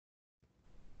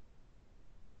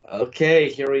Okay,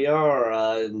 here we are.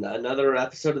 Another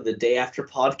episode of the Day After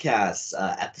Podcast.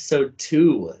 Episode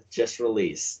 2 just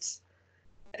released.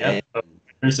 And Yep,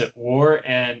 Winners at War,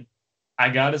 and I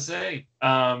gotta say,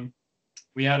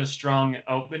 we had a strong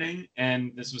opening,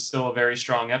 and this was still a very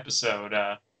strong episode.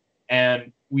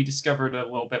 And we discovered a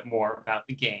little bit more about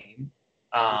the game.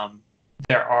 Um,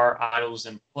 there are idols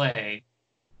in play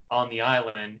on the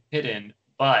island, hidden,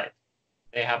 but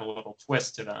they have a little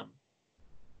twist to them.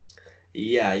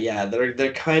 yeah,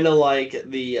 they're kind of like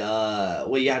the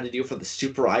what you had to do for the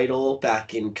Super Idol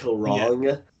back in Yeah,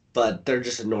 Korong, but they're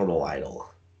just a normal idol.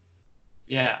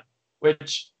 yeah.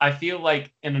 Which I feel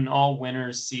like in an all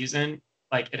winners season,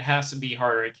 like it has to be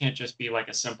harder. It can't just be like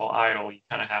a simple idol. You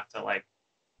kind of have to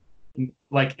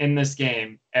like in this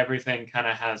game, everything kind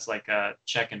of has like a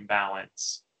check and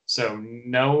balance. So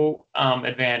no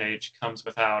advantage comes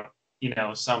without,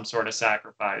 some sort of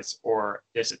sacrifice or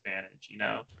disadvantage.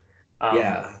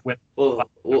 Yeah. With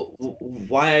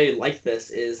Why I like this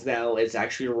is now it's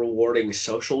actually rewarding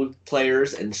social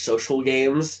players and social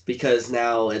games because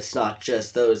now it's not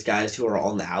just those guys who are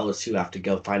on the outs who have to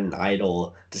go find an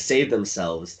idol to save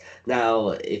themselves. Now,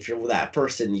 if you're that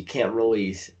person, you can't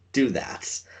really do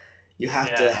that. You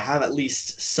have to Yeah, have at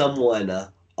least someone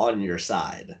on your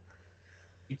side.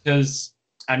 because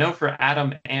I know for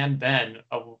Adam and Ben,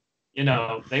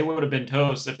 they would have been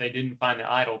toast if they didn't find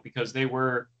the idol because they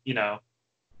were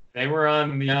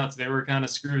on the outs. They were kind of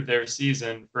screwed their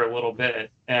season for a little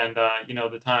bit. And,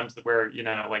 the times where,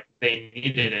 like they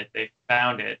needed it, they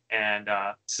found it. And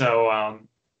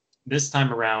this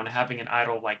time around, having an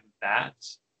idol like that,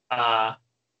 uh,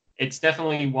 it's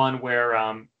definitely one where,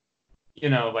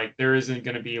 like there isn't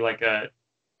going to be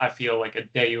I feel like a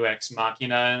Deus Ex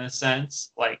Machina in a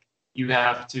sense. Like you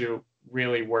have to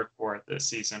really work for it this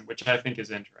season, which I think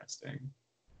is interesting.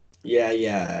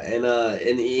 Yeah, and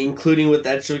including with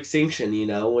Edge of Extinction,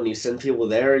 when you send people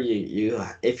there, you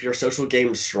if your social game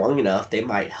is strong enough, they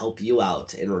might help you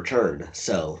out in return.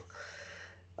 So,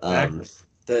 um, Exactly.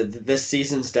 this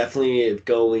season's definitely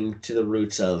going to the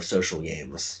roots of social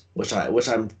games, which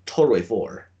I'm totally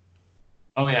for.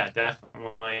 Oh yeah,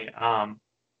 definitely.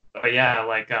 But yeah,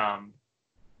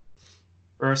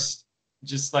 first,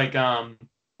 just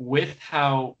with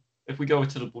how if we go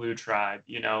to the Blue Tribe,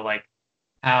 like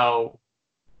how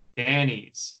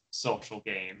Danny's social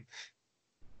game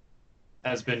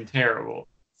has been terrible.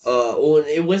 Well,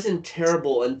 it wasn't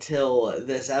terrible until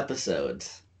this episode.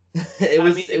 It I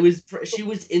was mean, it was she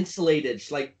was insulated.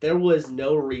 Like there was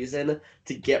no reason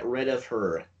to get rid of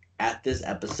her at this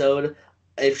episode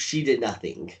if she did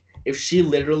nothing. If she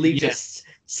literally yeah, just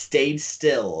stayed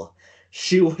still,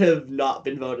 she would have not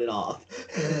been voted off.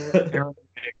 paranoia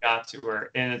got to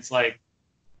her, and it's like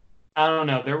I don't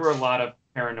know. There were a lot of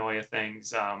paranoia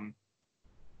things.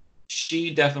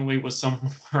 She definitely was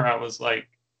someone where I was like,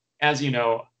 as you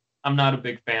know, I'm not a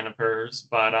big fan of hers,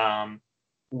 but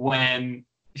when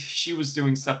she was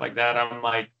doing stuff like that, I'm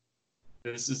like,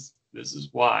 this is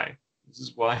why. This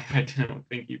is why I don't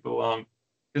think you belong.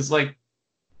 Because like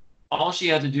all she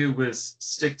had to do was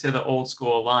stick to the old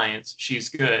school alliance. She's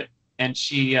good. And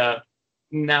she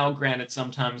now granted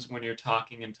sometimes when you're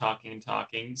talking and talking and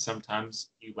talking, sometimes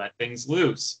you let things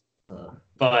loose. Uh,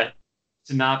 But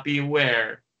to not be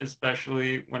aware,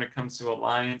 especially when it comes to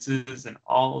alliances and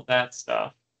all of that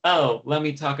stuff. Oh, let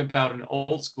me talk about an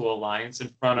old school alliance in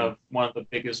front of one of the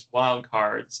biggest wild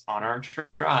cards on our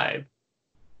tribe.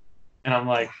 And I'm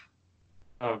yeah. like,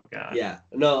 oh God. Yeah,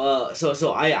 no,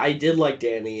 so I did like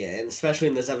Danny, and especially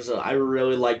in this episode, I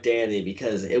really liked Danny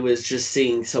because it was just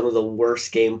seeing some of the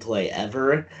worst gameplay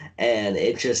ever, and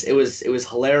it was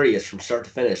hilarious from start to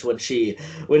finish when she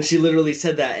literally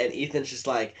said that, and Ethan's just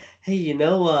like, hey,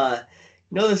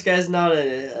 this guy's not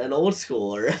an old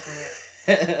schooler.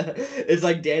 It's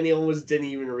like Danny almost didn't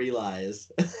even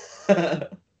realize.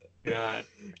 God.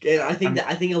 And I Yeah.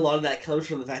 think a lot of that comes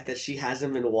from the fact that she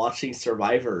hasn't been watching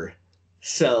Survivor.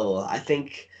 So I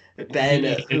think Ben,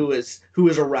 Maybe who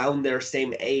was around their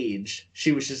same age,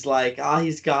 she was just like,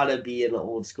 he's gotta be an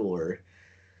old schooler.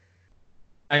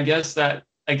 I guess that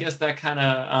kind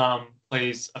of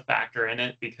plays a factor in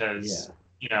it Yeah, because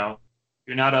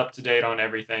you're not up to date on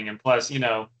everything, and plus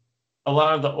a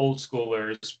lot of the old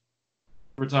schoolers,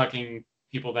 we're talking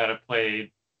people that have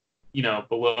played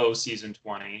below season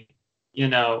 20.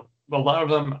 A lot of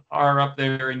them are up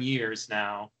there in years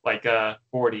now, like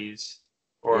 40s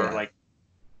or yeah. like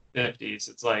 50s.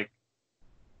 It's like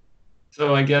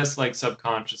so I guess like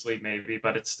subconsciously maybe,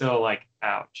 but it's still like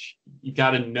ouch. You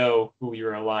got to know who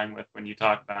you're aligned with when you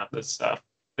talk about this stuff.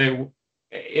 They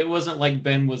it wasn't like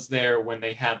Ben was there when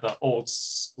they had the old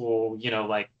school,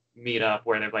 like meet up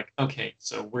where they're like, okay,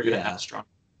 so we're gonna Yeah. have strong.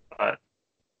 But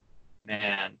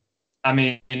man, I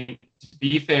mean, to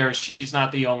be fair, she's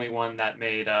not the only one that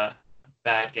made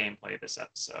bad gameplay this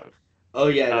episode. Oh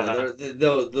yeah, no. Uh,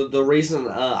 The reason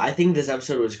I think this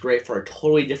episode was great for a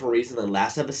totally different reason than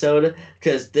last episode,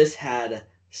 because this had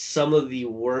some of the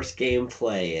worst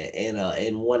gameplay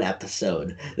in one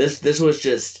episode. This was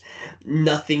just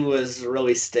nothing was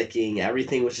really sticking.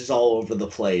 Everything was just all over the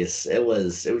place. It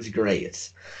was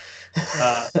great.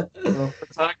 well, we're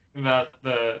talking about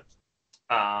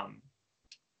um,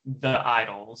 the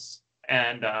idols,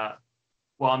 and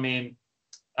well, I mean,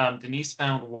 Denise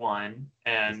found one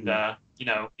and,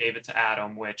 Mhm. gave it to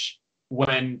Adam, which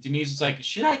when Denise was like,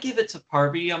 should I give it to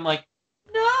Parvati? I'm like,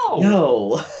 no.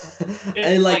 No, It,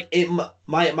 and like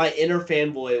like, my inner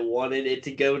fanboy wanted it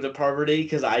to go to Parvati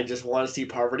because I just want to see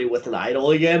Parvati with an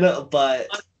idol again. But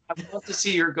I want to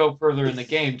see her go further in the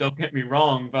game, don't get me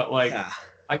wrong, but like, yeah,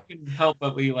 I couldn't help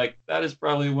but be like, that is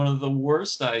probably one of the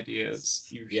worst ideas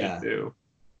you should yeah. do.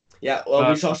 Yeah, well, we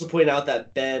But, should also point out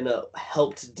that Ben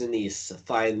helped Denise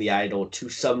find the idol to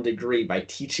some degree by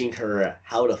teaching her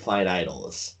how to find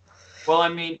idols. well, I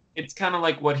mean, it's kind of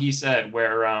like what he said,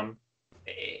 where,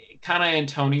 kind of in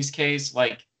Tony's case,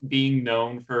 like being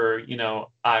known for,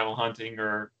 idol hunting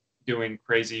or doing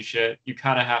crazy shit, you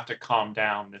kind of have to calm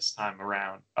down this time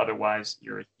around. Otherwise,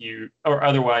 or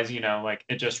otherwise, like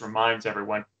it just reminds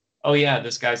everyone, oh yeah,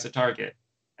 this guy's the target.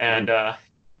 Mhm. And,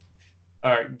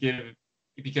 or give,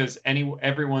 because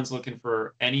everyone's looking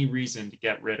for any reason to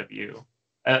get rid of you.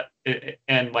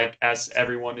 And like, as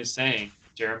everyone is saying,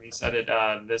 Jeremy said it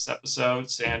this episode,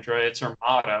 Sandra, it's her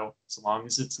motto, as long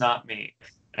as it's not me.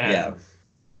 Yeah, And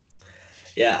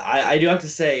yeah. I do have to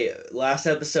say, last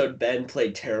episode Ben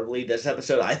played terribly. This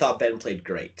episode, I thought Ben played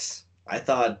great. I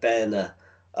thought Ben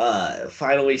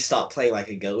finally stopped playing like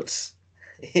a goat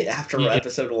after yeah,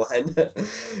 episode one.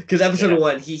 Because episode yeah,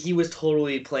 one, he was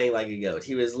totally playing like a goat.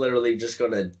 He was literally just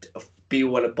gonna be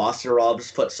one of Boston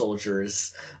Rob's foot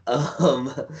soldiers.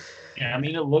 Um, yeah. I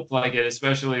mean, it looked like it,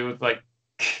 especially with like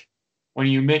when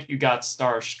you admit you got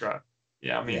starstruck.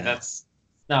 Yeah, I mean yeah, that's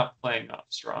not playing off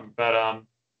strong, but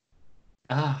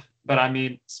I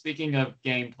mean, speaking of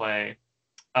gameplay,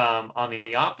 on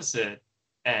the opposite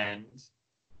end,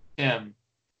 Kim,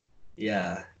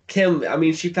 yeah. Kim, I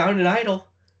mean, she found an idol.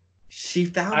 She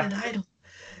found I an feel idol.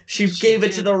 She she gave it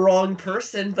to did. the wrong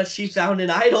person, but she found an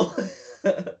idol.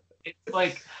 It's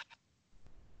like,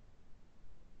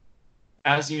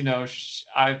 as you know,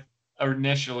 I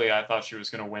initially I thought she was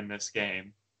going to win this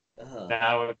game. uh,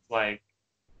 Now it's like,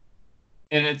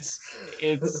 and it's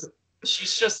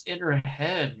she's just in her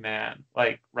head, man.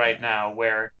 Like right yeah, now,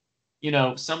 where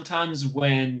sometimes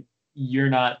when you're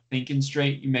not thinking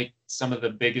straight, you make some of the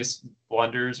biggest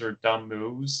blunders or dumb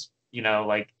moves.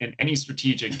 Like in any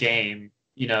strategic game,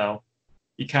 you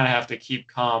kind of have to keep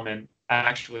calm and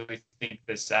actually think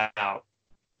this out.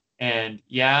 And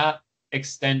yeah,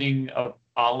 extending a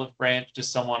olive branch to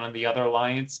someone on the other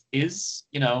alliance is,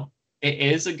 it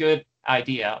is a good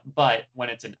idea. But when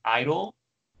it's an idol,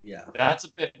 yeah, that's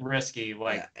a bit risky. yeah.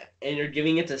 Like, And you're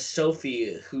giving it to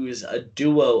Sophie, who's a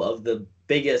duo of the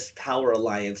biggest power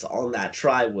alliance on that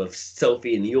tribe with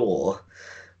Sophie and Yule.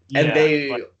 And yeah, they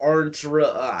like aren't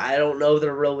I don't know if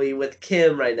they're really with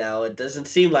Kim right now. It doesn't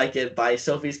seem like it by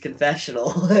Sophie's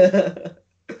confessional.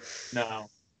 no,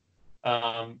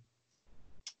 um,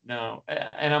 no.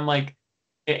 And I'm like,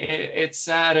 it's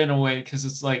sad in a way because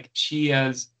it's like she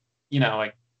has,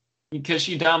 like because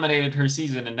she dominated her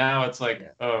season, and now it's like, Yeah.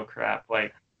 oh crap,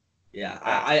 like, Yeah,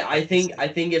 I can see. I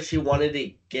think if she wanted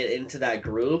to get into that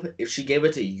group, if she gave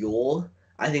it to Yule,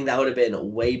 I think that would have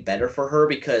been way better for her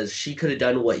because she could have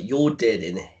done what Yule did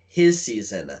in his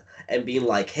season and being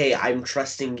like, "Hey, I'm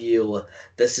trusting you.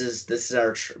 This is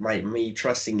me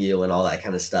trusting you and all that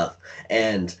kind of stuff."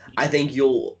 And I think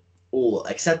Yule will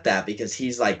accept that because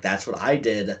he's like, "That's what I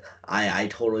did. I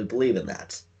totally believe in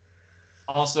that."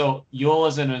 Also, Yule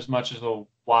isn't as much as a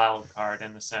wild card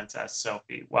in the sense as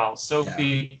Sophie. While Yeah.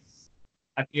 Sophie,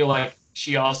 I feel like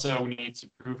she also needs to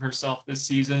prove herself this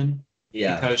season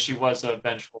Yeah. because she was a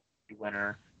vengeful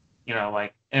winner.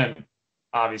 Like, and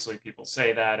obviously people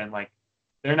say that, and like,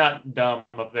 they're not dumb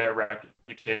of their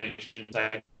reputations.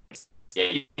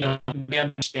 We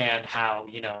understand how,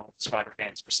 Survivor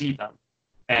fans perceive them.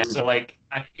 And Mhm. so, like,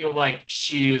 I feel like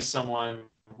she is someone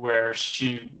where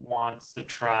she wants to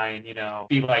try and,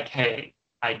 be like, hey,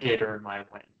 I did earn my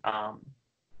win.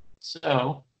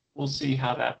 So we'll see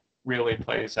how that really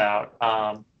plays out.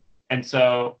 And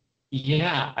so,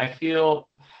 yeah, I feel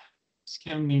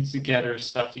Kim needs to get her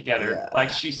stuff together. Yeah.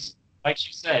 Like she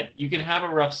said, you can have a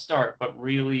rough start, but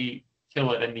really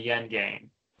kill it in the end game.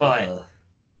 But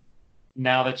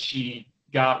now that she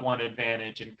got one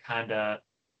advantage and kind of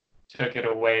took it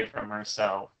away from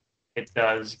herself, it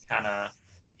does kind of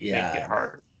make it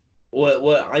harder.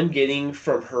 What I'm getting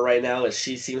from her right now is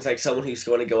she seems like someone who's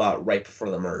going to go out right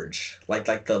before the merge, like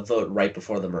the vote right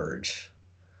before the merge.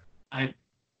 I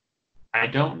I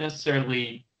don't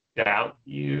necessarily doubt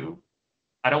you.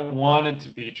 I don't want it to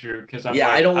be true because I'm Yeah,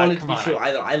 I like, don't want it to come be true on,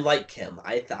 either. I like Kim.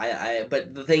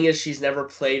 But the thing is, she's never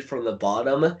played from the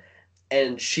bottom,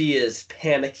 and she is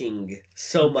panicking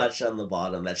so much on the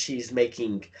bottom that she's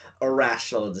making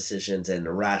irrational decisions and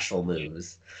irrational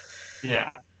moves.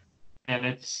 yeah, and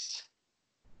it's,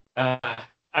 uh,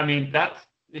 I mean,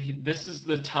 this is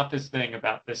the toughest thing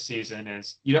about this season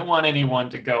is you don't want anyone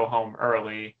to go home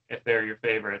early if they're your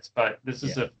favorites, but this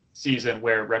is Yeah. a season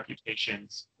where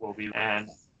reputations will be, and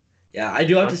Yeah, I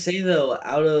do have to say though,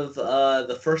 out of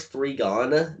the first three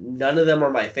gone, none of them are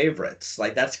my favorites.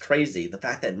 Like that's crazy. The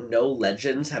fact that no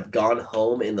legends have gone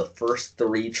home in the first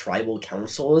three tribal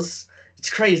councils, it's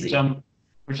which crazy. I'm,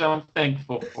 which I'm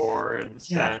thankful for in a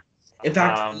Yeah. sense. In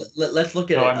fact, let's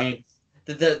look at So it. I mean,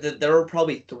 There were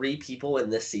probably three people in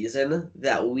this season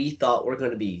that we thought were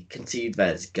going to be conceived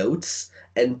as goats,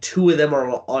 and two of them are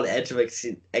on edge of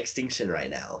extinction right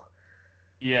now.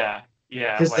 yeah,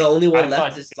 yeah, Because the like only one I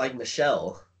left thought is like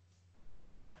Michelle.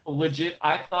 legit,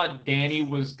 I thought Danny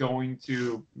was going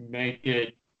to make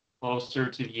it closer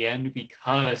to the end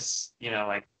because,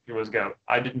 like he was GOAT.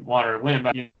 I didn't want her to win,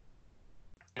 but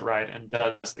right and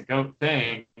does the GOAT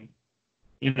thing,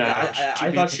 Yeah, she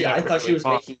beats it I up thought she really was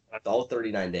fast. making all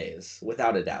 39 days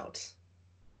without a doubt.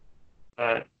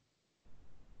 But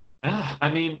I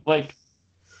mean, like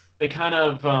they kind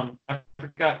of I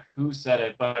forgot who said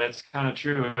it, but it's kind of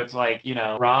true. It's like,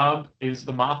 Rob is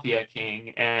the mafia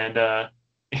king and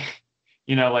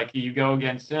like you go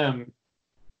against him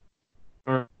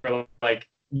or like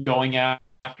going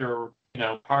after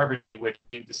Parvati, which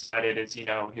he decided is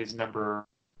his number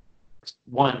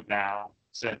one now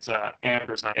since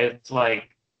Amber's not. It's like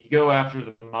you go after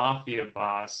the mafia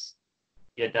boss,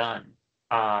 you're done.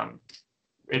 Um,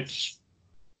 it's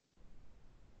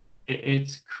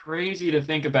it's crazy to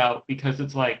think about because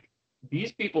it's like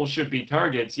these people should be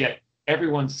targets, yet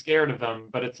everyone's scared of them.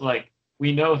 But it's like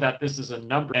we know that this is a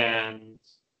number, and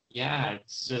yeah,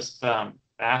 it's just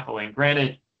baffling.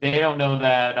 Granted, they don't know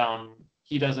that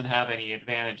he doesn't have any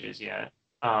advantages yet,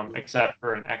 except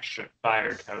for an extra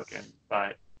fire token.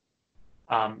 But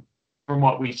from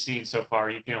what we've seen so far,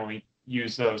 you can only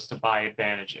use those to buy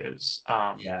advantages.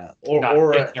 Yeah, Not if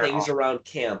or they're things off. around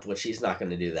camp, which he's not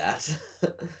going to do that.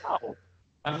 Oh,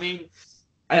 I mean,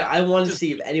 I want to just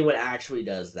see if anyone actually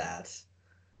does that.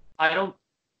 I don't.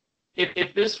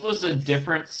 If this was a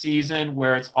different season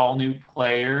where it's all new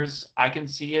players, I can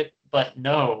see it. But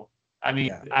no, I mean,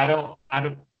 Yeah,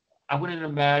 I wouldn't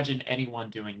imagine anyone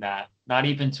doing that. Not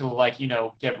even to like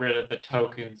get rid of the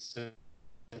tokens and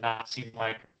not seem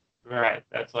like right.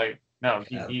 That's like no,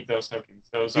 you yeah. need those tokens.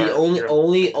 Those The are only your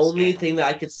only in this only game. thing that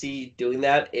I could see doing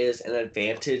that is an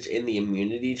advantage in the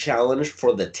immunity challenge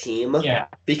for the team. Yeah,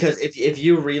 Because if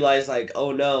you realize like,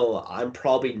 oh no, I'm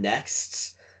probably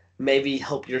next, maybe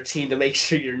help your team to make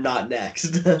sure you're not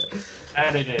next.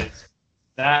 that it is.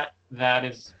 That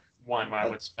is one I Uh,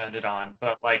 would spend it on.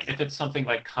 But like if it's something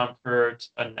like comfort,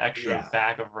 an extra yeah,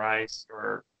 bag of rice,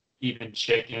 or even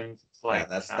chickens, it's yeah, like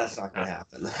that's no, not no. gonna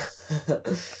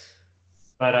happen.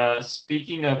 But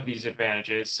speaking of these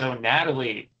advantages, so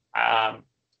Natalie, I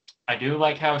do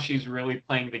like how she's really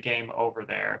playing the game over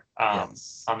there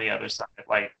Yes. on the other side.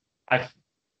 Like I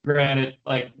granted,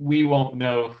 like we won't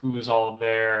know who's all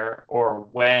there or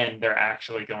when they're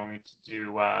actually going to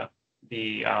do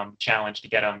the challenge to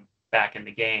get them back in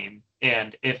the game,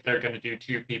 and if they're going to do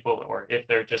two people or if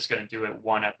they're just going to do it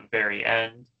one at the very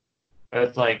end. But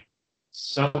it's like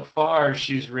so far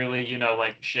she's really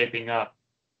like shaping up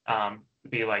to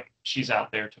be like she's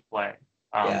out there to play,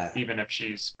 Yeah. even if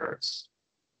she's first.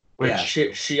 Yeah,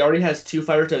 Which she already has two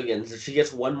fire tokens. If she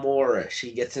gets one more,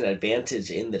 she gets an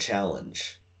advantage in the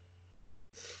challenge.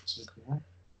 nice.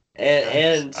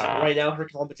 And right now her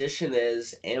competition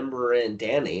is Amber and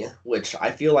Danny, which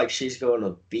I feel like she's going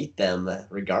to beat them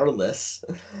regardless.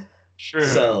 True,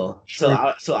 true.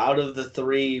 So out of the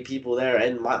three people there,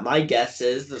 and my guess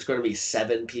is there's going to be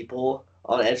seven people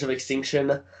on Edge of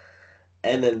Extinction,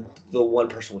 and then the one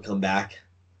person will come back.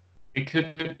 It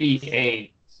could be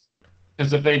eight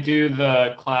because if they do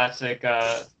the classic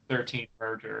 13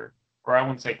 merger, or I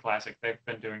wouldn't say classic, they've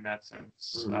been doing that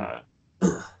since Mhm.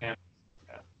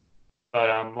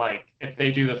 but like if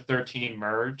they do the 13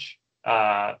 merge,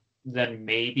 uh, then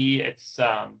maybe it's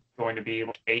going to be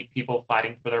like 8 people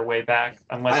fighting for their way back,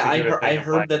 unless they do a I thing of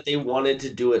heard like, that they wanted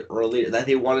to do it earlier, that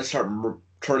they want to start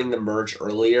turning the merge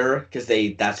earlier because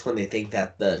that's when they think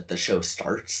that the show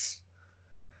starts.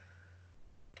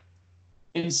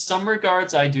 in some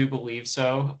regards, I do believe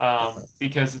so,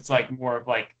 because it's like more of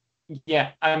like,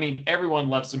 yeah, I mean, everyone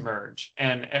loves to merge,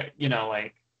 and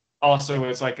like also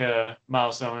it's like a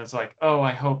milestone. It's like, oh,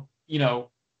 I hope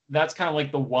that's kind of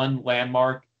like the one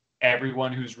landmark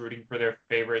everyone who's rooting for their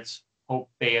favorites hope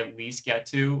they at least get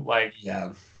to. Like,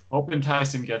 Yeah, hope and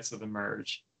Tyson gets to the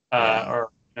merge, yeah.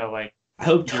 or like I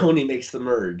hope you're Tony makes the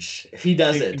merge. If he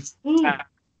doesn't, woo.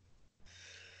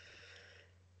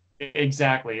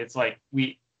 exactly. It's like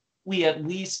we at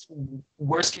least,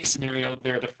 worst case scenario,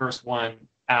 they're the first one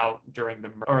out during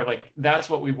the, or like that's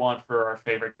what we want for our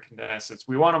favorite contestants.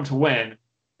 We want them to win,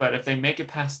 but if they make it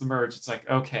past the merge, it's like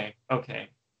okay,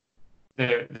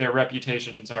 their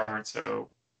reputations aren't so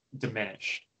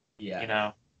diminished, Yeah. you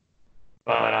know.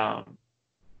 But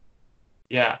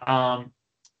yeah.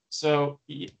 So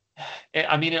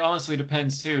I mean, it honestly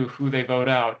depends too who they vote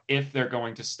out, if they're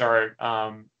going to start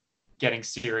getting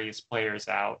serious players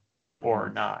out or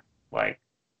Mhm. not. Like,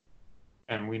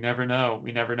 and we never know.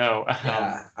 We never know.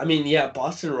 Yeah. I mean, yeah,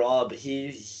 Boston Rob,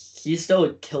 he's still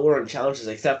a killer in challenges,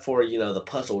 except for, the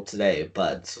puzzle today.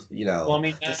 But, Well, I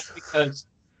mean, that's just because,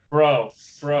 bro,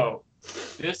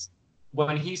 this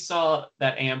when he saw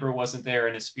that Amber wasn't there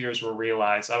and his fears were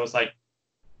realized, I was like,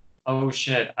 oh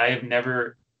shit, I have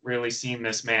never really seen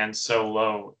this man so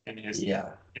low in his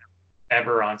yeah.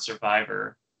 ever on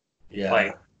Survivor. Yeah.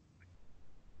 Like,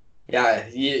 Yeah,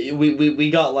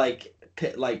 we got like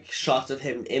shots of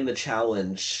him in the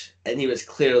challenge, and he was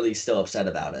clearly still upset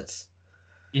about it.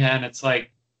 yeah, and it's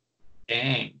like,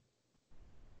 dang,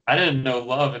 I didn't know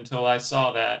love until I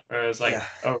saw that. Or it was like, Yeah,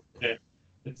 oh shit.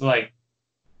 It's like,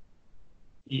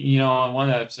 on one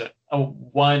episode,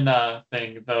 one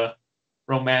thing, the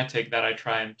romantic that I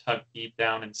try and tuck deep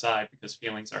down inside because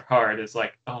feelings are hard is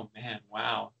like, oh man,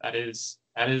 wow, that is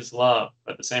love.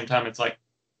 But at the same time, it's like,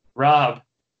 Rob,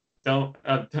 don't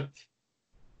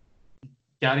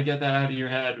gotta get that out of your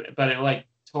head. But it like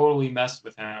totally messed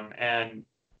with him, and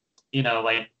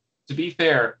like, to be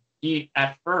fair, he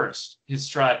at first his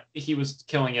try he was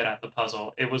killing it at the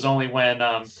puzzle. It was only when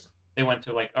they went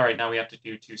to like, all right, now we have to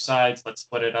do 2 sides, let's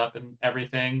split it up and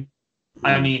everything.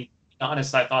 I mm, mean, to be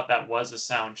honest, I thought that was a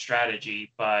sound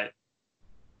strategy, but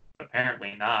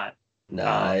apparently not. no,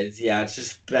 Um, it's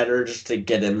just better just to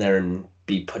get in there and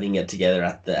be putting it together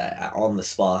on the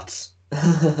spots.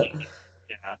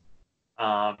 yeah.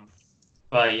 Um,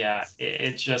 but yeah,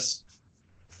 it's just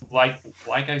like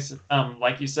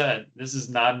you said, this is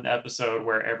not an episode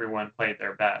where everyone played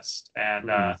their best, and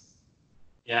Mm,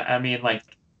 yeah, I mean, like,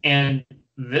 and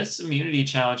this immunity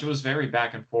challenge, it was very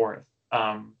back and forth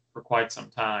for quite some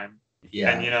time.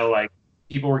 And, yeah. like,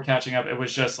 people were catching up. It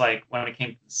was just like when it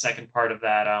came to the second part of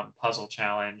that puzzle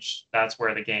challenge, that's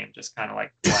where the game just kind of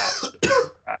like collapsed.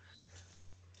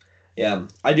 Yeah,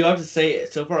 I do have to say,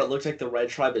 so far it looks like the Red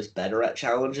Tribe is better at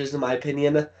challenges, in my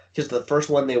opinion, because the first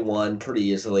one they won pretty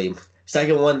easily.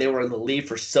 Second one, they were in the lead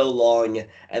for so long,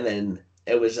 and then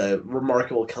it was a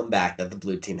remarkable comeback that the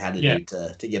blue team had to Yeah,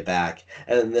 do to get back.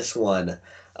 And then this one,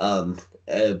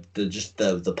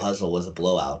 the puzzle was a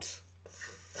blowout.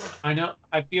 I know.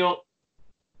 I feel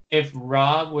if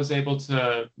Rob was able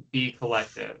to be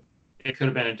collective, it could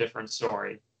have been a different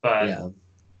story. But Yeah.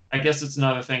 I guess it's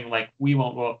another thing. Like, we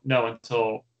won't know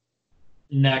until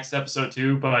next episode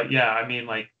too. But yeah, I mean,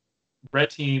 like, red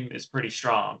team is pretty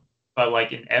strong, but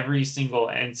like in every single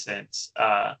instance,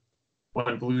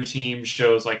 when blue team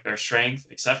shows like their strength,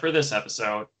 except for this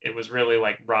episode, it was really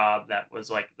like Rob that was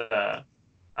like the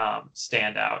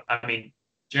standout. I mean,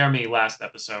 Jeremy last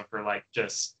episode for like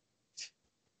just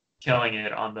killing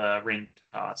it on the ring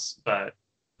toss, but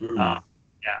Mhm. uh,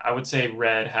 yeah, I would say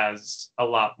red has a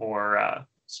lot more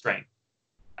strength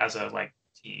as a like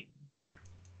team.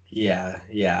 Yeah,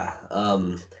 yeah.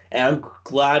 And I'm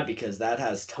glad because that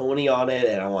has Tony on it,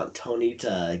 and I want Tony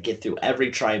to get through every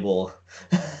tribal.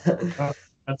 Oh,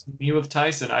 that's me with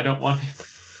Tyson. I don't want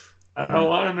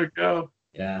him to go.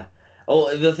 Yeah.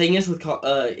 Oh, the thing is with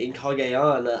in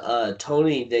Cagayan,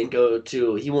 Tony didn't go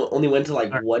to. Only went to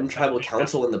like All one tribal right.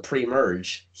 council in the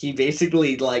pre-merge. He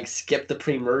basically like skipped the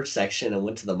pre-merge section and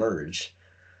went to the merge.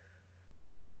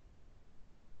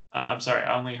 I'm sorry,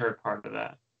 I only heard part of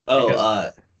that Oh,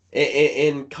 because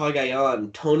in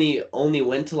Cagayan, Tony only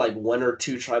went to like one or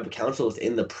two tribal councils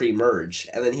in the pre-merge,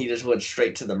 and then he just went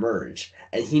straight to the merge.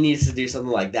 And he needs to do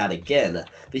something like that again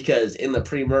because in the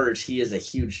pre-merge he is a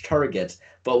huge target,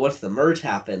 but once the merge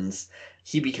happens,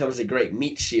 he becomes a great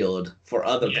meat shield for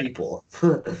other Yeah, people.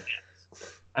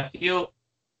 I feel,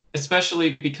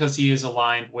 especially because he is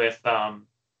aligned with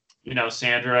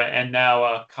Sandra, and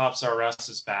now Cops R Us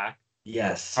is back.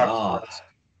 Yes. Cops Oh, R Us,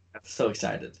 so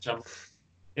excited.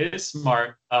 it is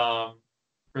smart for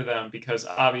them because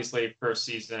obviously first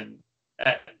season,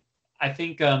 uh, I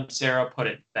think Sarah put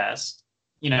it best.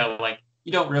 Like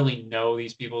you don't really know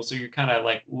these people, so you're kind of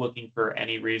like looking for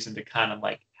any reason to kind of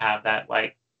like have that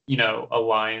like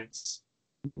alliance,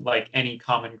 like any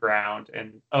common ground,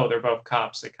 and oh, they're both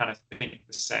cops that kind of think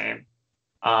the same.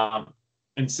 Um,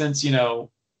 and since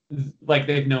like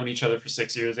they've known each other for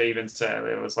 6 years, they even said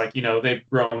it was like they've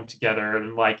grown together,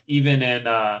 and like even in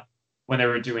when they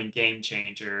were doing Game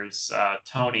Changers,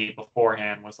 Tony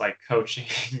beforehand was like coaching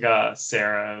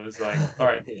Sarah. It was like, all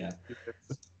right, Yeah.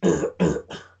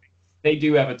 they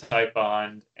do have a tight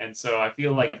bond, and so I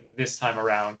feel like this time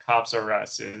around, Cops R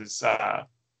Us is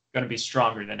going to be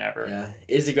stronger than ever. Yeah.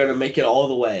 Is he gonna make it all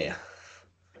the way?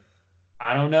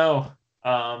 I don't know.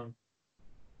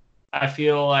 I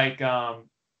feel like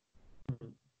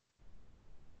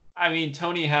I mean,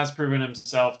 Tony has proven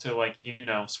himself to like,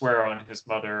 swear on his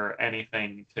mother or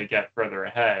anything to get further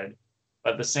ahead.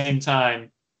 But at the same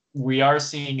time, we are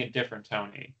seeing a different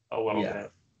Tony a little Yeah.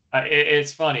 bit.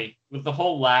 It's funny with the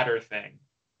whole ladder thing.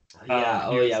 Yeah.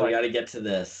 Oh He yeah. was We like, got to get to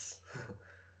this.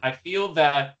 I feel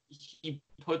that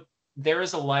there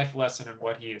is a life lesson in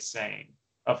what he is saying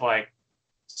of like,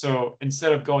 so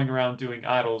instead of going around doing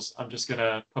idols, I'm just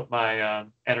gonna put my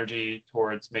energy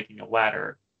towards making a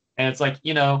ladder. And it's like,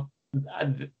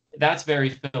 that's very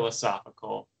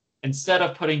philosophical. Instead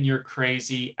of putting your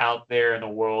crazy out there in the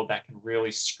world that can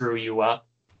really screw you up,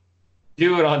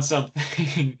 do it on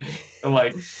something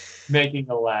like making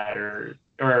a ladder,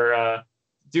 or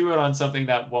do it on something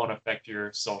that won't affect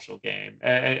your social game,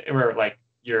 or like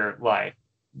your life.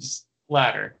 Just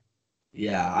ladder.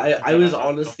 Yeah, I was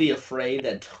honestly afraid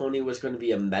that Tony was going to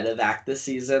be a medevac this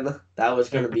season. That was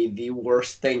going to be the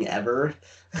worst thing ever.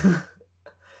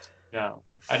 No,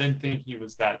 I didn't think he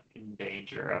was that in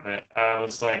danger of it. I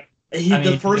was like,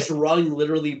 The first rung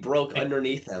literally broke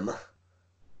underneath him.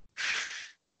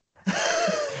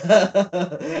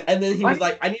 And then he was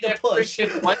like, I need a push.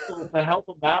 Wendell to help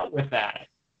him out with that.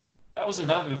 That was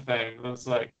another thing. It was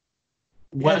like,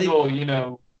 Yeah,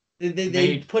 Wendell,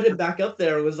 they put him back up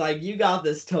there and was like, you got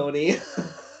this, Tony.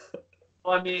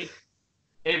 Well, I mean,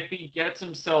 if he gets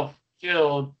himself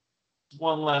killed,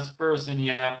 one less person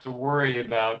you have to worry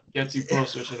about gets you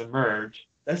closer to the merge.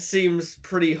 That seems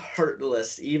pretty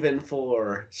heartless, even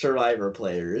for Survivor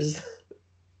players.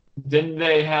 Didn't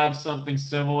they have something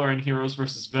similar in Heroes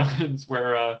versus Villains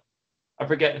where I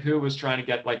forget who was trying to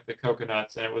get like the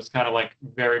coconuts, and it was kind of like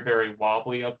very, very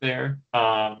wobbly up there.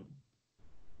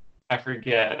 I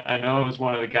forget. I know it was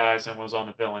one of the guys and was on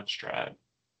the villain strat.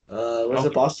 Was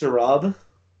it Boston Rob? It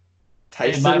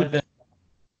might Tyson? have been.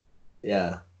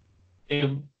 Yeah. It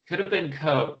could have been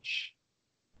Coach.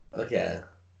 Okay.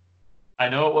 I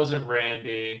know it wasn't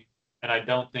Randy, and I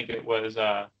don't think it was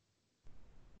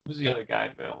who's the other guy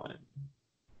villain?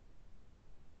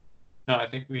 No, I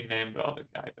think we named the other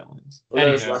guy villains. Well,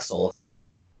 that was Russell.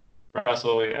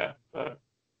 Russell, yeah.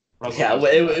 Russell Yeah,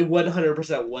 it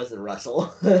 100% wasn't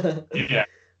Russell. Yeah.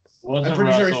 I'm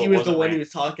pretty sure he was the one who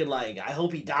was talking like, I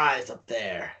hope he dies up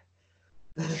there.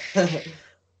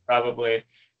 Probably.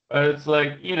 But it's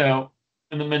like,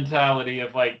 in the mentality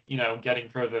of like, getting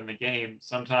further in the game,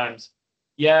 sometimes,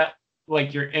 yeah,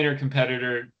 like your inner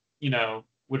competitor,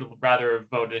 would rather have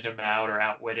voted him out or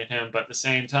outwitted him, but at the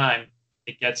same time,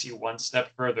 it gets you one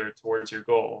step further towards your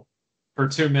goal for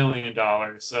 $2 million.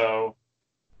 So,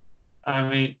 I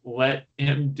mean, let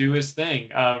him do his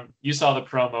thing. You saw the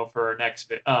promo for next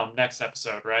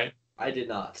episode, right? I did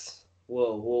not.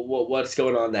 Whoa, what's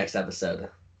going on next episode?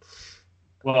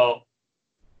 Well,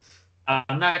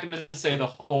 I'm not going to say the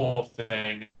whole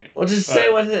thing. Well, just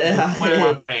say what it is.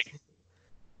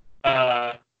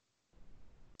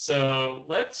 So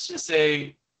let's just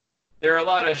say there are a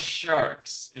lot of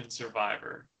sharks in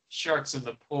Survivor. Sharks in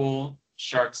the pool,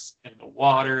 sharks in the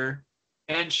water,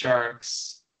 and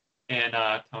sharks in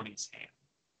Tony's hand.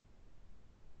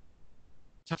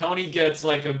 Tony gets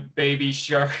like a baby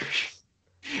shark.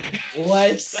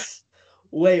 What?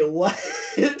 Wait, what?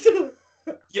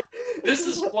 Yeah, this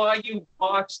is why you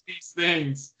watch these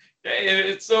things.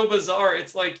 It's so bizarre.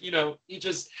 It's like, he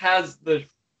just has the,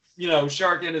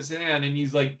 shark in his hand and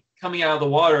he's like coming out of the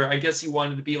water. I guess he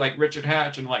wanted to be like Richard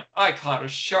Hatch and like, I caught a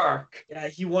shark. Yeah,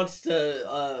 he wants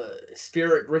to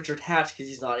spirit Richard Hatch because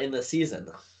he's not in the season.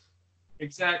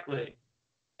 Exactly.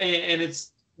 And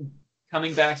it's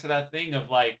coming back to that thing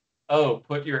of like, oh,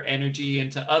 put your energy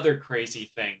into other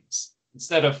crazy things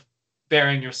instead of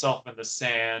burying yourself in the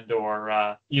sand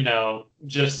or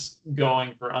just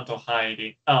going for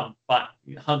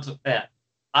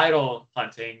idol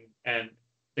hunting and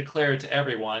declare to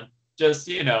everyone, just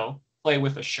play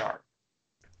with a shark.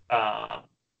 um,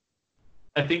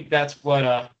 I think that's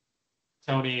what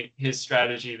Tony, his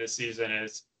strategy this season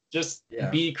is, just Yeah.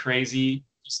 be crazy,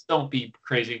 just don't be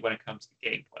crazy when it comes to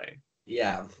gameplay.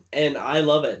 Yeah, and I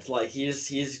love it. Like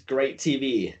he's great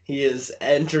TV. He is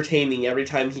entertaining every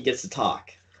time he gets to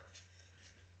talk.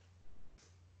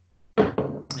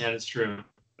 Yeah, it's true.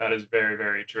 That is very,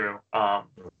 very true.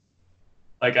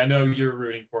 Like I know you're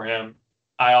rooting for him.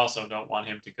 I also don't want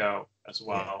him to go as Yeah.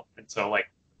 well. And so like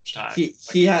time.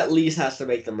 He at least has to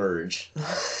make the merge.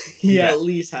 He Yeah. at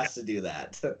least has to do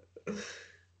that.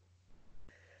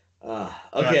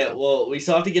 Okay, well, we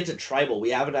still have to get to Tribal. We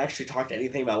haven't actually talked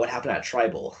anything about what happened at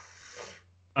Tribal.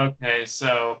 Okay,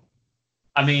 so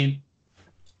I mean,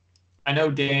 I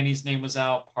know Danny's name was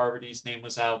out, Parvati's name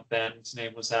was out, Ben's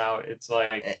name was out. It's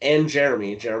like, And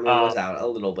Jeremy. Jeremy was out a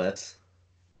little bit.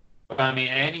 I mean,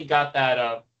 and he got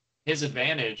that. His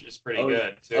advantage is pretty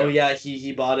good too. Oh yeah,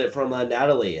 he bought it from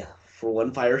Natalie for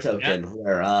 1 fire token,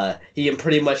 where he can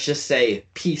pretty much just say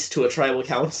peace to a tribal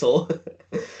council.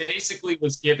 Basically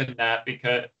was given that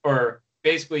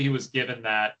basically he was given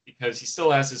that because he still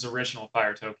has his original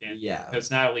fire token. Yeah. Because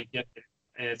Natalie gifted it.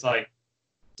 And it's like,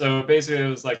 so basically it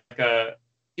was like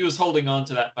he was holding on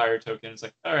to that fire token. It's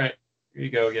like, all right, here you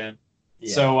go again.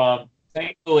 Yeah. So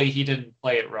thankfully he didn't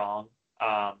play it wrong.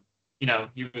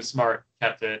 He was smart,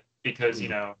 kept it because,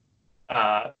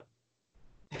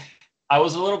 I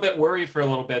was a little bit worried for a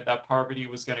little bit that Parvati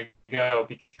was going to go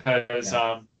because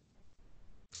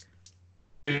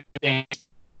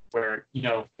where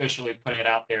officially putting it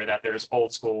out there that there's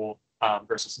old school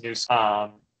versus new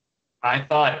school. I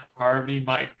thought Parvati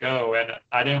might go, and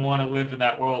I didn't want to live in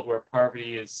that world where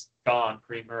Parvati is gone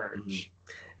pre-merge. Mm-hmm.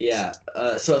 Yeah.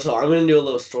 So I'm gonna do a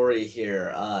little story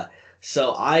here.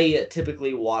 So I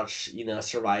typically watch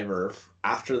Survivor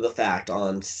after the fact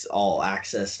on all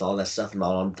access and all that stuff,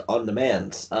 not on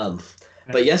demand.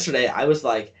 But yesterday I was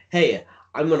like, hey,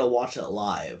 I'm gonna watch it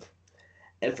live.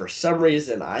 And for some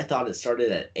reason, I thought it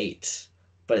started at 8,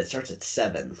 but it starts at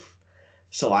 7.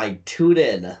 So I tune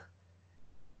in,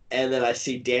 and then I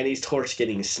see Danny's torch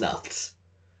getting snuffed.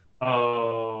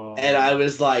 Oh. And I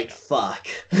was like, fuck.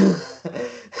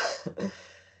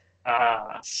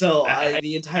 So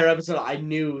the entire episode, I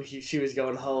knew she was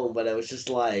going home, but it was just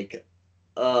like,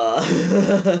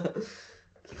 It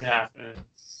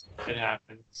happens. It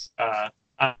happens.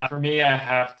 For me, I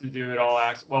have to do it all.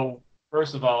 Well,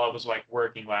 first of all, I was like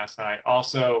working last night.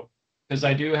 Also, because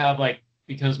I do have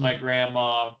because my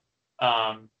grandma,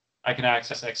 I can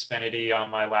access Xfinity on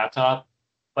my laptop,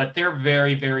 but they're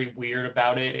very, very weird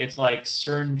about it. It's like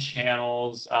certain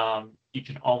channels you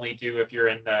can only do if you're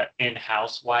in the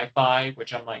in-house Wi-Fi,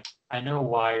 which I'm like, I know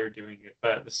why you're doing it,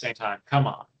 but at the same time, come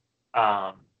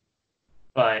on.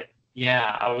 But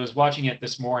yeah, I was watching it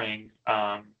this morning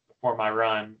before my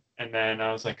run, and then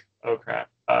I was like, oh crap.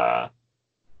 I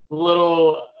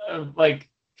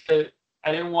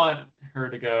didn't want her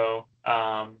to go.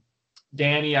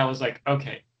 Danny, I was like,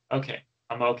 okay,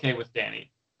 I'm okay with Danny.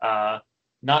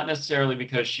 Not necessarily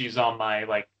because she's on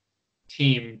my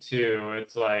team too.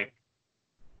 It's like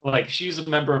she's a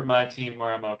member of my team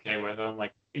where I'm okay with her. I'm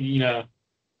like,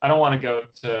 I don't want to go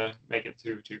to make it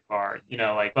too far,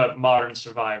 but Modern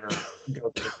Survivor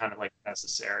go to kind of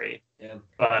necessary. Yeah.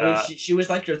 But she was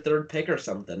like your third pick or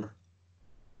something.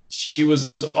 She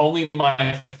was only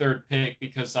my third pick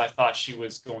because I thought she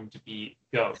was going to be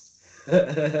GOAT.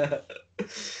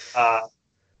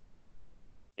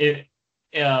 If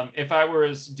I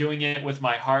was doing it with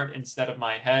my heart instead of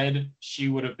my head, she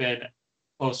would have been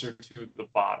closer to the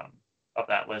bottom of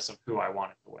that list of who I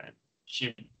wanted to win.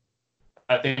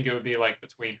 I think it would be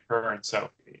between her and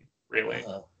Sophie, really.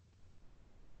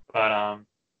 But I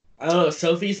don't know.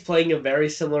 Sophie's playing a very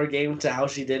similar game to how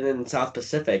she did in South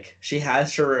Pacific. She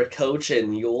has her coach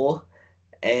in Yule,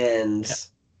 and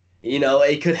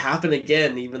it could happen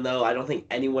again. Even though I don't think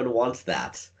anyone wants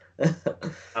that.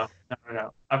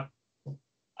 No. I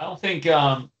don't think.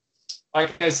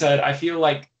 Like I said, I feel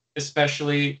like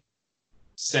especially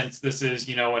since this is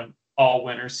an all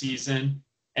winter season,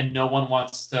 and no one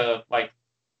wants to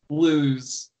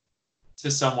lose to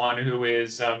someone who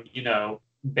is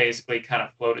basically kind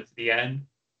of floated to the end.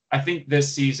 I think this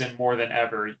season more than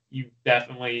ever, you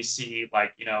definitely see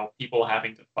people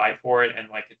having to fight for it, and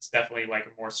it's definitely a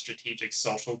more strategic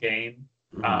social game.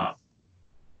 Mm-hmm.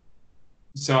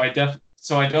 So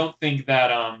I don't think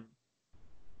that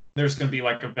there's going to be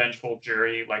like a vengeful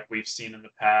jury like we've seen in the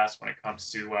past when it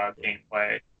comes to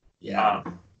gameplay. Yeah.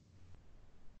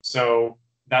 So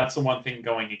that's the one thing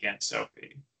going against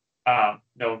Sophie.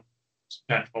 No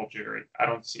vengeful jury. I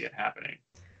don't see it happening.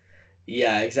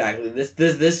 Yeah, exactly.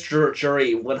 This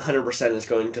jury 100% is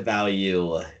going to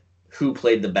value who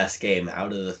played the best game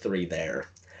out of the three there.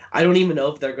 I don't even know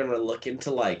if they're gonna look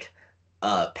into like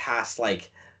past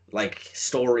like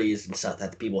stories and stuff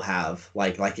that people have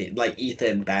like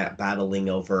Ethan battling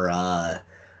over uh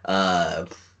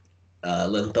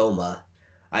lymphoma.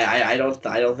 I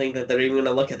don't think that they're even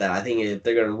gonna look at that. I think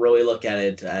they're gonna really look at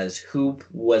it as who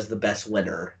was the best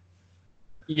winner.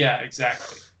 Yeah,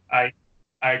 exactly. I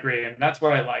agree, and that's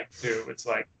what I like too. It's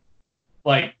like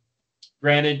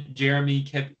granted, Jeremy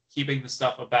kept keeping the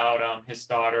stuff about his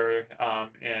daughter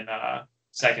in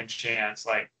Second Chance.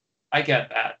 Like, I get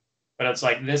that, but it's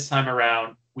like this time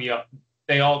around,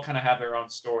 they all kind of have their own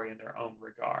story in their own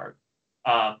regard.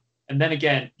 Um, and then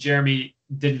again, Jeremy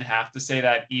didn't have to say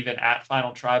that even at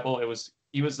Final Tribal.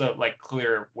 He was the like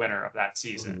clear winner of that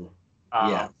season. Mhm.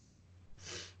 Yeah. Um,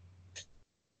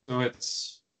 so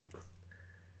it's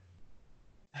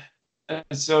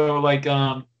so like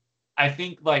I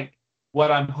think like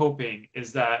what I'm hoping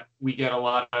is that we get a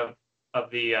lot of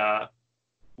the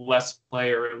less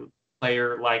player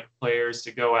like players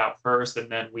to go out first, and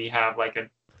then we have like an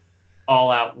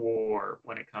all out war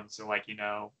when it comes to like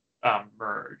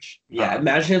merge. Yeah,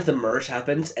 imagine if the merge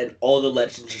happens and all the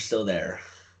legends are still there.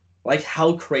 Like,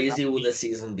 how crazy will this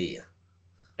season be?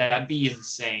 That'd be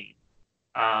insane.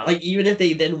 Um, Like, even if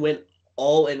they then went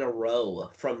all in a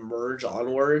row from merge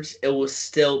onwards, it will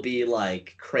still be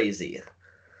like crazy.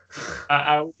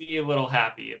 I would be a little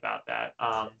happy about that.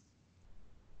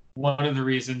 One of the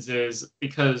reasons is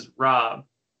because Rob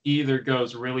either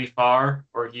goes really far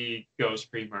or he goes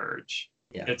pre-merge.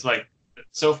 Yeah. It's like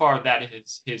so far that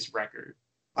is his record.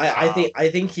 I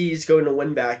think he's going to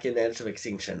win back in Edge of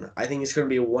Extinction. I think he's going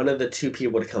to be one of the two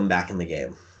people to come back in the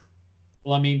game.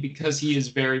 Well, I mean, because he is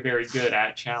very, very good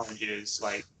at challenges,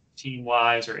 like team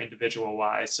wise or individual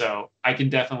wise. So I can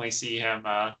definitely see him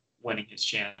winning his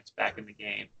chance back in the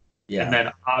game. And Yeah.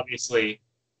 then obviously,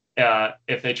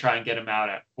 if they try and get him out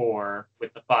at 4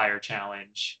 with the fire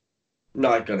challenge,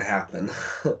 Not going to happen.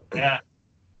 yeah,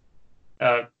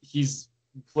 he's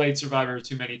played Survivor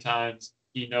too many times.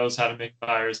 He knows how to make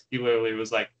fires. He literally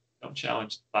was like, "Don't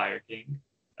challenge the Fire King."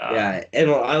 Yeah, and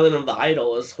on Island of the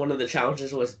Idols, one of the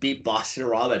challenges was beat Boston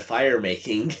Rob at fire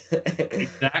making.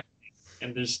 Exactly,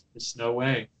 and there's no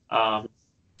way.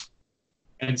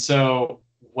 And so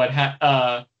what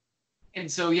and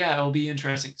so yeah, it'll be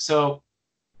interesting. So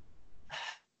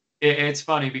it's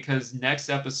funny because next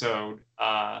episode,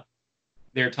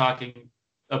 they're talking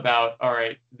about all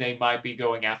right, they might be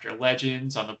going after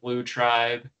legends on the blue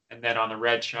tribe, and then on the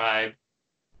red tribe,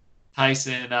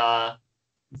 Tyson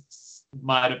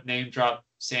might have name dropped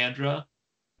Sandra,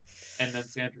 and then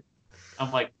Sandra. I'm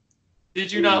like,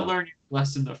 did you not Ooh. learn your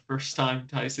lesson the first time,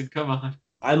 Tyson? Come on.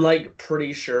 I'm like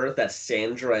pretty sure that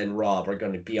Sandra and Rob are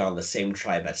going to be on the same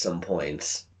tribe at some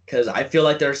point. Because I feel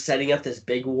like they're setting up this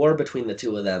big war between the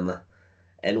two of them.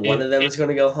 And one It of them it is going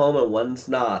to go home and one's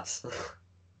not.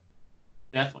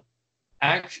 definitely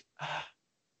actually.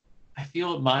 I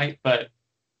feel it might, but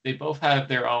they both have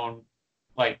their own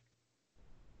like.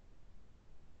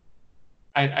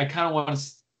 I kind of want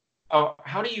to. Oh,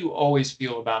 how do you always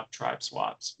feel about tribe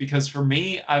swaps? Because for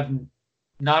me, I've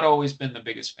not always been the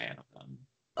biggest fan of them.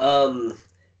 um,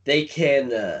 they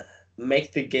can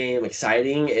make the game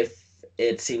exciting if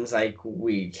it seems like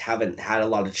we haven't had a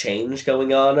lot of change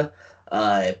going on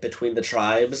between the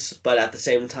tribes, but at the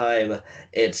same time,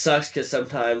 it sucks because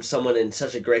sometimes someone in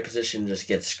such a great position just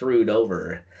gets screwed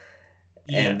over,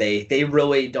 and Yeah, they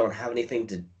really don't have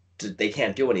anything they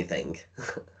can't do anything.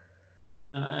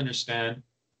 I understand.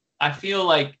 I feel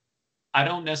like I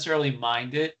don't necessarily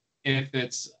mind it if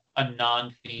it's a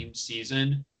non-themed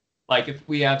season. Like if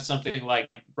we have something like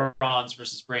Bronze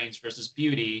versus Brains versus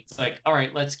Beauty, it's like, all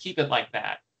right, let's keep it like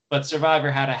that. But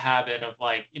Survivor had a habit of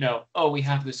like, oh, we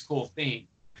have this cool theme.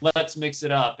 Let's mix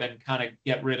it up and kind of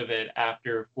get rid of it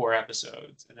after 4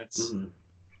 episodes. And it's Mhm.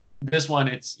 this one,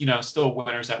 it's still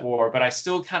winners at war, but I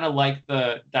still kind of like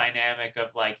the dynamic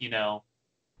of like,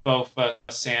 both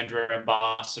Sandra and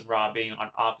Boston Rob being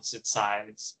on opposite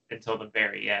sides until the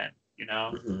very end.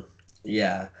 Mhm.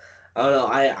 Yeah. I don't know.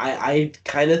 I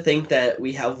kind of think that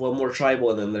we have one more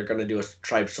tribal and then they're going to do a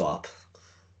tribe swap.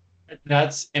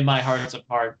 That's in my hearts of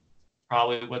heart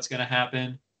probably what's going to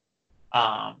happen.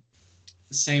 At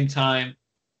the same time,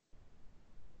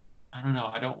 I don't know.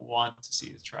 I don't want to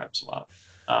see the tribe swap.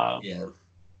 Yeah.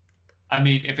 I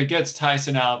mean, if it gets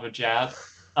Tyson out of a jab,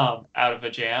 out of a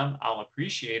jam, I'll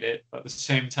appreciate it. But at the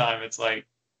same time, it's like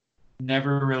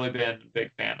never really been a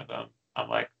big fan of them. I'm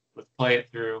like, let's play it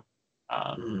through.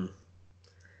 Um, Mm.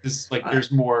 this like I,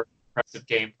 there's more impressive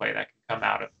gameplay that can come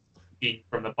out of being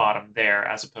from the bottom there,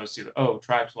 as opposed to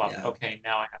tribe swap. yeah. Okay,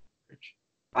 now I have coverage.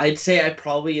 I'd say I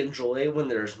probably enjoy when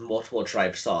there's multiple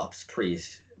tribe stops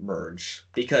pre-merge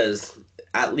because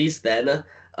at least then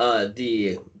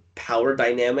the power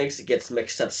dynamics gets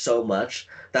mixed up so much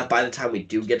that by the time we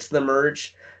do get to the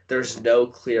merge, there's no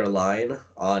clear line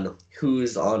on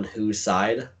whose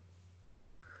side.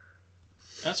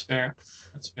 That's fair.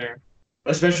 That's fair.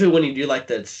 Especially when you do like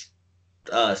the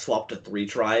swap to three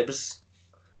tribes.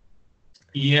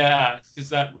 Yeah, because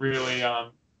that really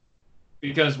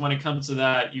because when it comes to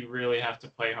that, you really have to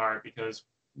play hard because,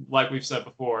 like we've said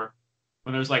before,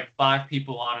 when there's like 5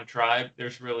 people on a tribe,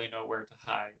 there's really nowhere to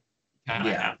hide. You kind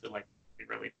of Yeah. have to like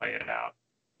really play it out.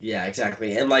 Yeah,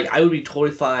 exactly. And like I would be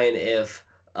totally fine if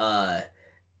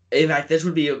in fact this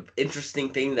would be an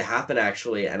interesting thing to happen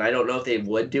actually, and I don't know if they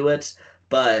would do it,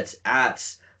 but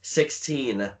at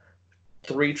 16,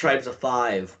 three tribes of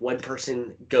five, one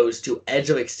person goes to edge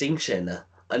of extinction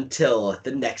until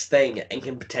the next thing and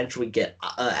can potentially get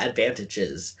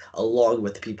advantages along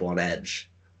with the people on edge.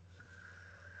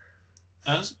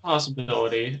 That's a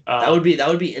possibility. That would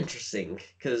be interesting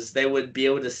because they would be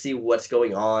able to see what's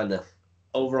going on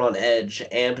over on edge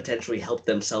and potentially help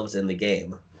themselves in the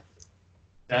game.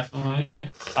 Definitely.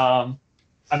 Um,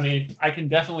 I mean, I can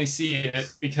definitely see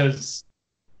it because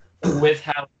with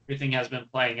how everything has been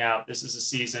playing out, this is a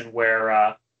season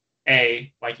where,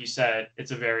 like you said,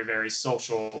 it's a very, very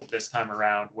social this time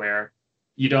around where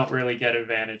you don't really get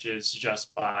advantages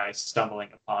just by stumbling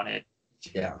upon it.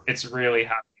 Yeah. It's really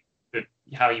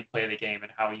how you play the game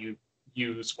and how you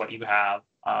use what you have.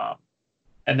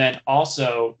 And then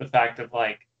also the fact of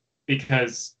like,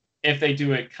 because if they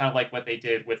do it kind of like what they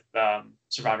did with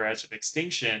Survivor Edge of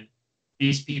Extinction,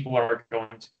 these people are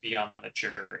going to be on the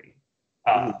jury.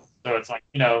 Mhm. So it's like,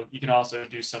 you can also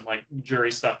do some like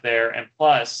jury stuff there. And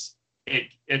plus,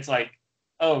 it's like,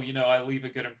 oh, I leave a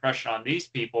good impression on these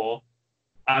people.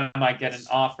 I might get an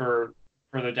offer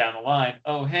further down the line.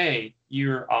 Oh, hey,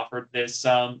 you're offered this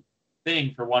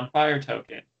thing for 1 fire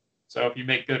token. So if you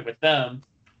make good with them,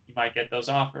 you might get those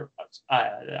offers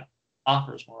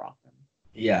more often.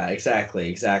 Yeah, exactly,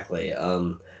 exactly.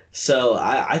 So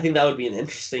I think that would be an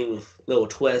interesting little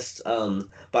twist. But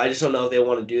I just don't know if they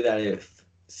want to do that if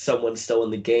someone's still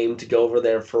in the game to go over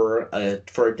there for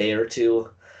a day or two.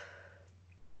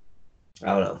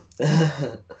 I don't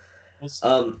know. We'll see.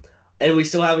 um, and we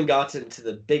still haven't gotten to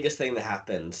the biggest thing that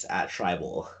happens at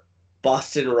Tribal.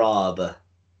 Boston Rob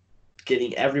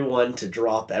getting everyone to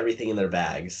drop everything in their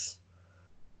bags.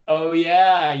 Oh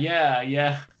yeah, yeah,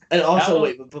 yeah. And That also, one.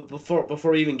 wait, but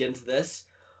before we even get into this,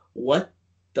 what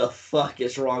the fuck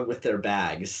is wrong with their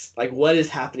bags? Like, what is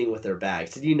happening with their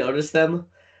bags? Did you notice them?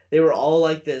 They were all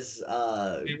like this They were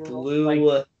all like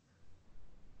blue,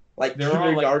 like they were all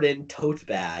like kindergarten tote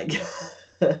bag.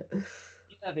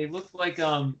 yeah, they look like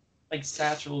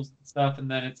satchels and stuff, and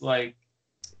then it's like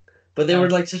But they uh, were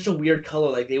like such a weird color.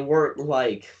 Like they weren't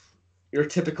like your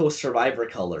typical Survivor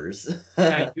colors.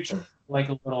 yeah, usually like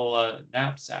a little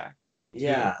knapsack too.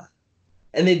 Yeah.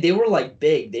 And they were like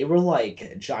big. They were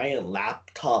like giant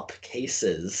laptop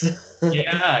cases.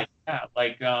 Yeah, yeah,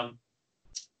 like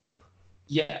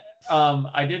yeah,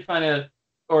 I did find it,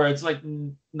 or it's like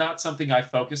not something I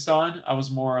focused on. I was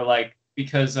more like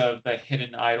because of the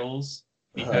hidden idols,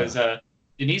 because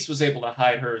Denise was able to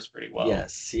hide hers pretty well,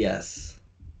 Yes, yes.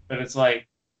 but it's like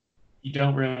you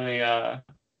don't really.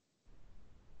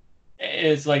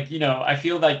 It's like I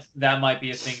feel like that might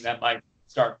be a thing that might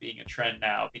start being a trend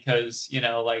now because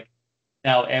like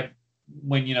now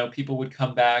when people would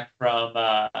come back from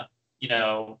you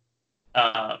know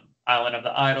Island of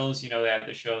the Idols, they had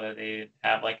to show that they didn't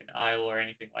have like an idol or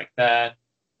anything like that.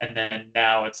 And then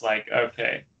now it's like,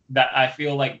 okay, that I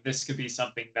feel like this could be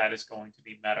something that is going to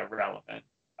be meta relevant.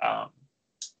 Um,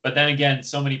 but then again,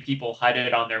 so many people hide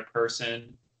it on their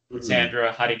person. Mhm.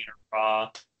 Sandra hiding in her bra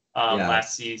Yeah.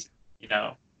 last season, in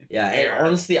Yeah, the and air.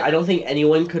 honestly, I don't think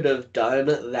anyone could have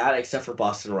done that except for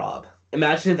Boston Rob.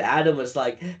 Imagine if Adam was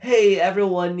like, "Hey,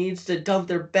 everyone needs to dump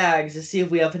their bags to see if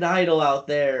we have an idol out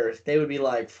there." They would be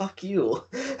like, "Fuck you."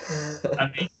 I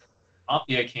mean,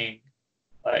 Mafia King,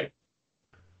 like,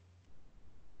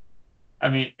 I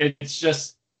mean, it's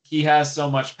just he has so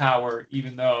much power,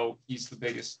 even though he's the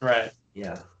biggest threat.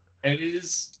 Yeah. And it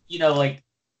is, like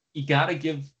you got to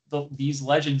give these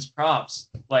legends props.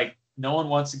 Like no one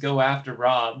wants to go after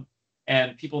Rob,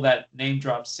 and people that name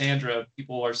drop Sandra,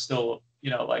 people are still,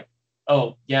 like,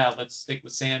 oh yeah, let's stick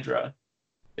with Sandra.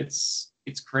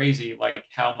 it's crazy like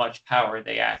how much power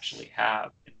they actually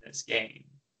have in this game.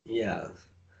 Yeah.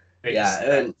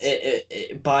 Yeah, Based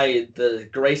and by the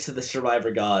grace of the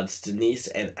Survivor gods, Denise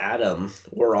and Adam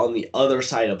were on the other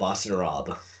side of Boston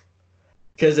Rob.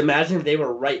 Because imagine if they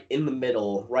were right in the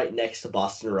middle, right next to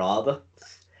Boston Rob.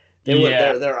 They would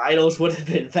Yeah, their idols would have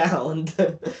been found.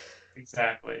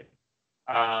 exactly.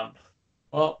 Um,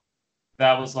 well,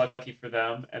 that was lucky for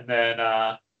them. And then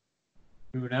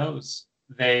who knows?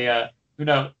 They who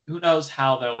knows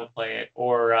how they'll play it,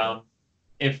 or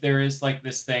if there is like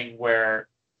this thing where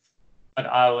an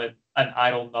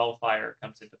idol nullifier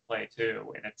comes into play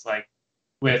too, and it's like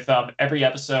with every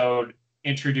episode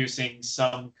introducing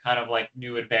some kind of like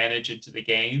new advantage into the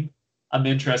game. I'm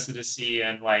interested to see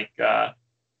and like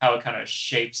how it kind of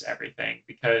shapes everything,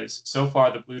 because so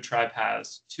far the Blue Tribe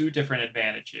has two different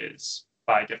advantages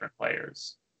by different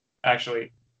players.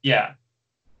 Actually, yeah.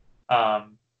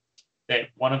 Um,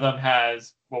 one of them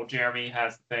has, well, Jeremy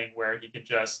has the thing where he can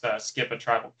just skip a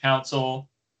tribal council,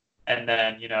 and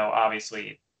then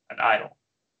obviously an idol.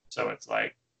 So it's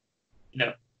like, you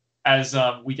know, as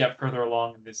we get further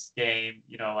along in this game,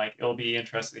 like it'll be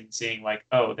interesting seeing like,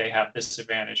 oh, they have this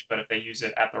advantage, but if they use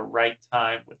it at the right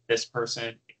time with this person,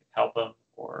 it can help them.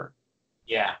 Or,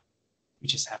 yeah, we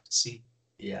just have to see.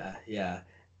 Yeah, yeah.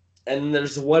 And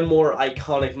there's one more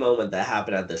iconic moment that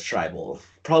happened at this tribal.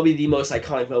 Probably the most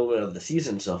iconic moment of the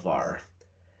season so far.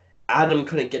 Adam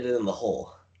couldn't get it in the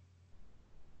hole.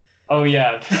 Oh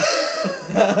yeah,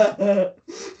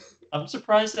 I'm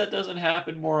surprised that doesn't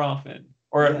happen more often,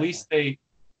 or at Yeah. least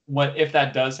what if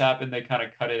that does happen, they kind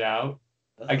of cut it out.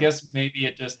 I Uh-huh. guess maybe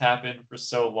it just happened for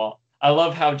so long. I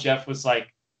love how Jeff was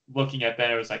like looking at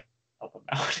Ben. It was like, help him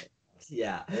out.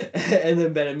 Yeah. And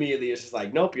then Ben immediately is just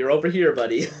like, nope, you're over here,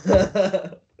 buddy.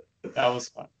 That was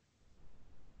fun.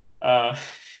 Uh,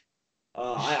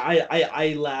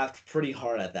 I laughed pretty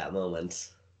hard at that moment.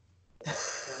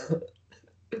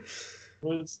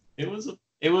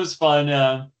 it was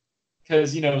fun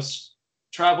because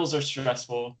travels are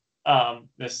stressful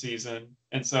this season,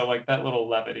 and so like that little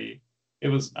levity, it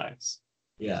was nice.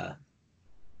 Yeah.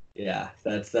 Yeah,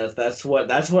 that's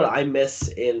what I miss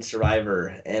in Survivor,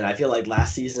 and I feel like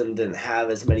last season didn't have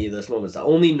as many of those moments.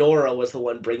 Only Nora was the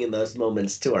one bringing those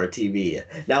moments to our TV.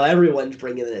 Now everyone's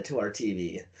bringing it to our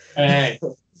TV. Hey,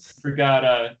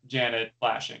 forgot Janet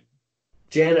flashing.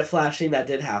 Janet flashing, that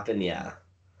did happen, yeah.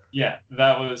 Yeah,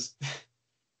 that was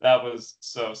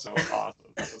so awesome.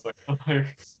 It was like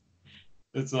hilarious.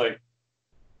 It's like,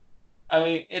 I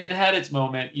mean, it had its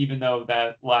moment, even though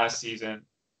that last season,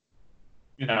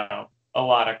 a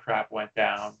lot of crap went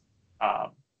down.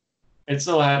 Um, it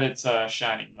still had its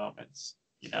shining moments,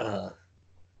 Uh,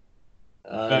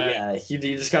 But yeah, you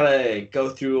just gotta go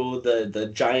through the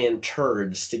giant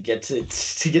turds to get to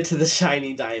the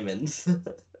shiny diamonds.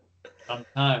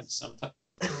 sometimes.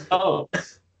 Oh,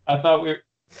 I thought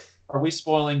are we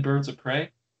spoiling Birds of Prey?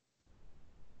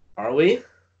 Are we?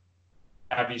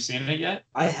 Have you seen it yet?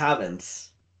 I haven't.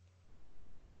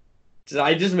 Did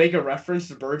I just make a reference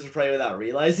to Birds of Prey without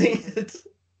realizing it?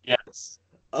 Yes.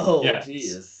 Oh, Yes.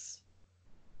 jeez.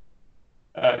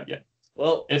 Yeah.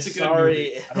 Well, It's a good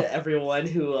sorry, movie. everyone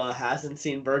who hasn't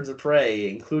seen Birds of Prey,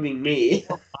 including me.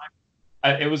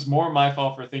 It was more my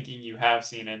fault for thinking you have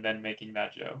seen it and then making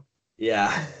that joke.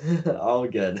 Yeah, all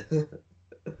good.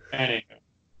 Anyway,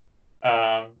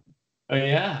 but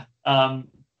yeah,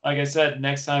 like I said,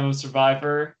 next time with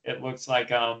Survivor, it looks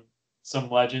like some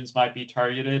legends might be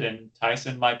targeted and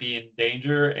Tyson might be in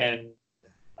danger, and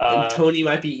And uh, Tony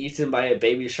might be eaten by a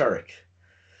baby shark.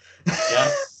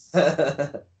 yeah,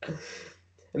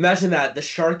 Imagine that the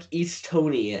shark eats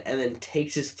Tony and then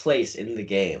takes his place in the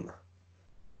game.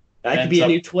 That could ends be a up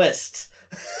new twist.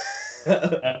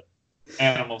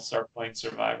 animals start playing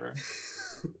Survivor.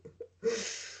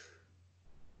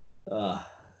 uh,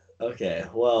 okay,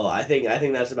 well, I think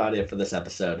that's about it for this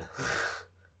episode.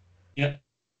 Yeah,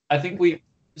 I think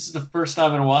this is the first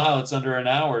time in a while it's under an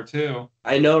hour too.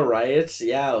 I know, right?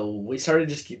 Yeah, we started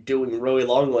just keep doing really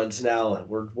long ones now.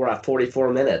 We're at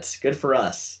 44 minutes. Good for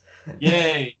us.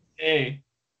 Yay, yay.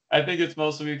 I think it's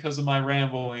mostly because of my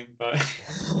rambling, but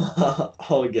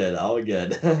All good, all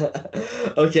good.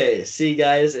 Okay, see you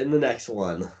guys in the next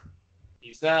one.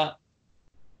 peace out.